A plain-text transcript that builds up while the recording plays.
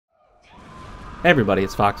Hey everybody,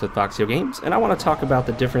 it's Fox with FoxeoGames, and I want to talk about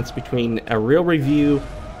the difference between a real review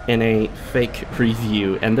and a fake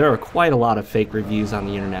review. And there are quite a lot of fake reviews on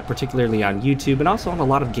the internet, particularly on YouTube and also on a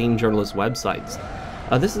lot of game journalist websites.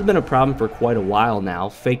 This has been a problem for quite a while now,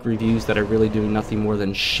 fake reviews that are really doing nothing more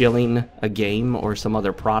than shilling a game or some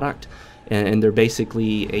other product, and they're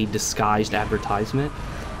basically a disguised advertisement.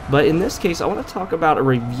 But in this case, I want to talk about a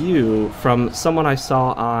review from someone I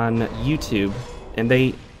saw on YouTube, and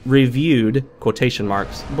they reviewed, quotation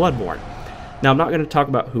marks, Bloodborne. Now, I'm not going to talk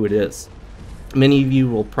about who it is. Many of you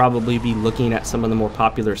will probably be looking at some of the more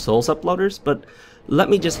popular Souls uploaders, but let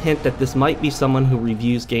me just hint that this might be someone who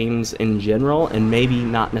reviews games in general and maybe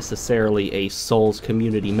not necessarily a Souls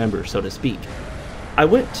community member, so to speak. I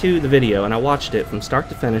went to the video and I watched it from start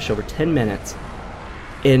to finish over 10 minutes,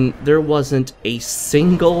 and there wasn't a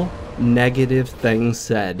single negative thing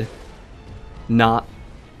said. Not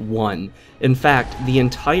one. In fact, the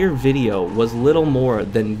entire video was little more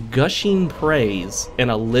than gushing praise and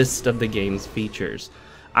a list of the game's features.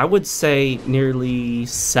 I would say nearly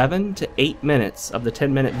 7 to 8 minutes of the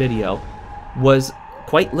 10-minute video was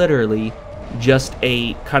quite literally just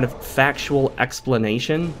a kind of factual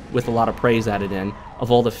explanation with a lot of praise added in of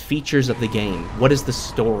all the features of the game. What is the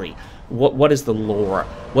story? What is the lore?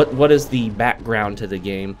 What is the background to the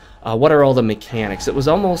game? What are all the mechanics? It was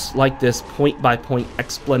almost like this point-by-point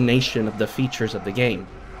explanation of the features of the game.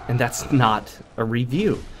 And that's not a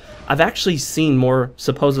review. I've actually seen more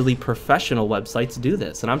supposedly professional websites do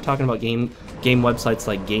this, and I'm talking about game websites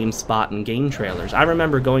like GameSpot and Game Trailers. I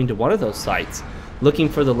remember going to one of those sites looking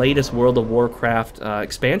for the latest World of Warcraft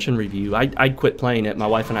expansion review. I'd quit playing it. My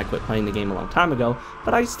wife and I quit playing the game a long time ago,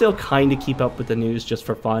 but I still kind of keep up with the news just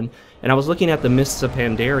for fun. And I was looking at the Mists of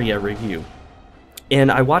Pandaria review,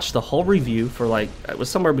 and I watched the whole review for it was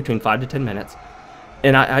somewhere between 5 to 10 minutes,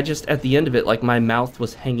 and I just, at the end of it, like, my mouth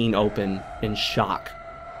was hanging open in shock.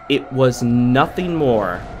 It was nothing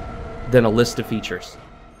more than a list of features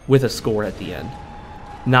with a score at the end.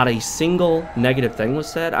 Not a single negative thing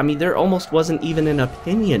was said. I mean, there almost wasn't even an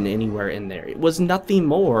opinion anywhere in there. It was nothing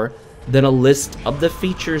more than a list of the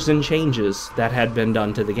features and changes that had been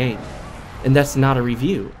done to the game. And that's not a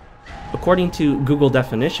review. According to Google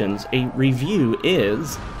definitions, a review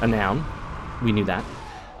is a noun. We knew that.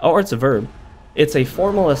 Or it's a verb. It's a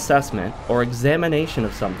formal assessment or examination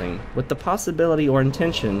of something with the possibility or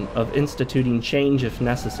intention of instituting change if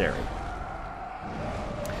necessary.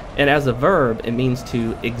 And as a verb, it means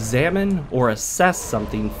to examine or assess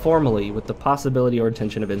something formally with the possibility or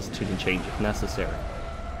intention of instituting change if necessary.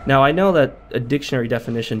 Now, I know that a dictionary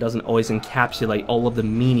definition doesn't always encapsulate all of the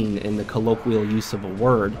meaning in the colloquial use of a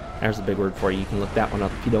word. There's a big word for you. You can look that one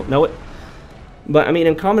up if you don't know it. But, I mean,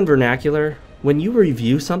 in common vernacular, when you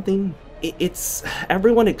review something,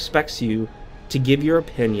 everyone expects you to give your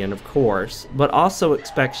opinion, of course, but also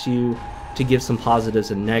expects you to give some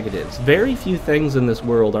positives and negatives. Very few things in this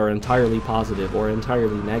world are entirely positive or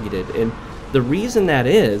entirely negative, and the reason that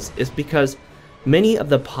is because many of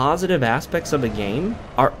the positive aspects of a game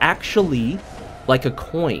are actually like a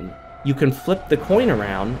coin. You can flip the coin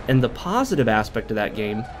around, and the positive aspect of that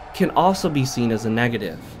game can also be seen as a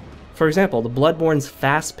negative. For example, the Bloodborne's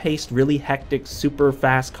fast-paced, really hectic, super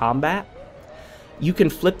fast combat. You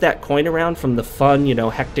can flip that coin around from the fun,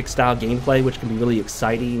 hectic style gameplay, which can be really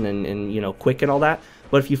exciting and quick and all that.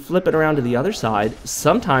 But if you flip it around to the other side,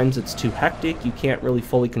 sometimes it's too hectic. You can't really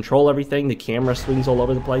fully control everything. The camera swings all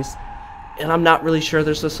over the place. And I'm not really sure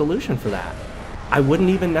there's a solution for that. I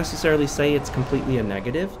wouldn't even necessarily say it's completely a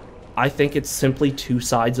negative. I think it's simply two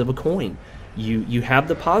sides of a coin. You have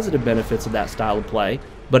the positive benefits of that style of play,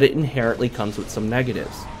 but it inherently comes with some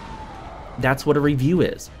negatives. That's what a review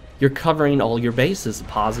is. You're covering all your bases,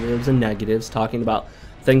 positives and negatives, talking about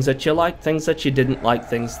things that you like, things that you didn't like,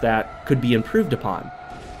 things that could be improved upon.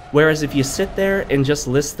 Whereas if you sit there and just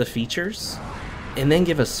list the features and then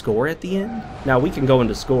give a score at the end, now we can go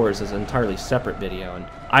into scores as an entirely separate video, and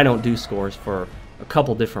I don't do scores for a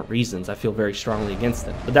couple different reasons. I feel very strongly against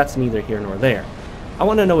it, but that's neither here nor there. I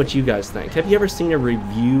want to know what you guys think. Have you ever seen a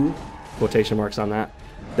review, quotation marks on that,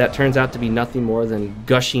 that turns out to be nothing more than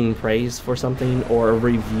gushing praise for something, or a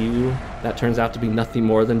review that turns out to be nothing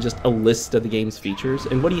more than just a list of the game's features?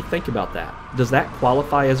 And what do you think about that? Does that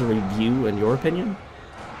qualify as a review in your opinion?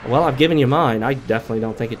 Well, I've given you mine. I definitely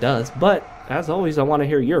don't think it does, but as always, I want to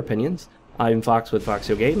hear your opinions. I'm Fox with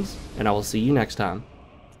FoxeoGames, and I will see you next time.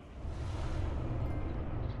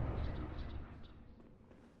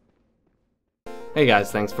 Hey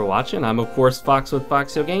guys, thanks for watching. I'm of course Fox with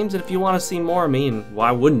FoxeoGames, and if you want to see more of me, and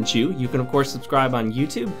why wouldn't you, you can of course subscribe on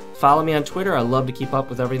YouTube, follow me on Twitter. I love to keep up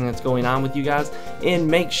with everything that's going on with you guys, and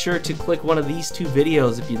make sure to click one of these two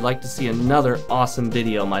videos if you'd like to see another awesome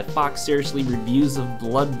video, my Fox Seriously reviews of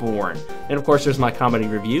Bloodborne. And of course there's my comedy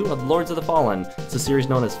review of Lords of the Fallen. It's a series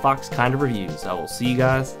known as Fox Kind of Reviews. I will see you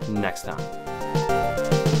guys next time.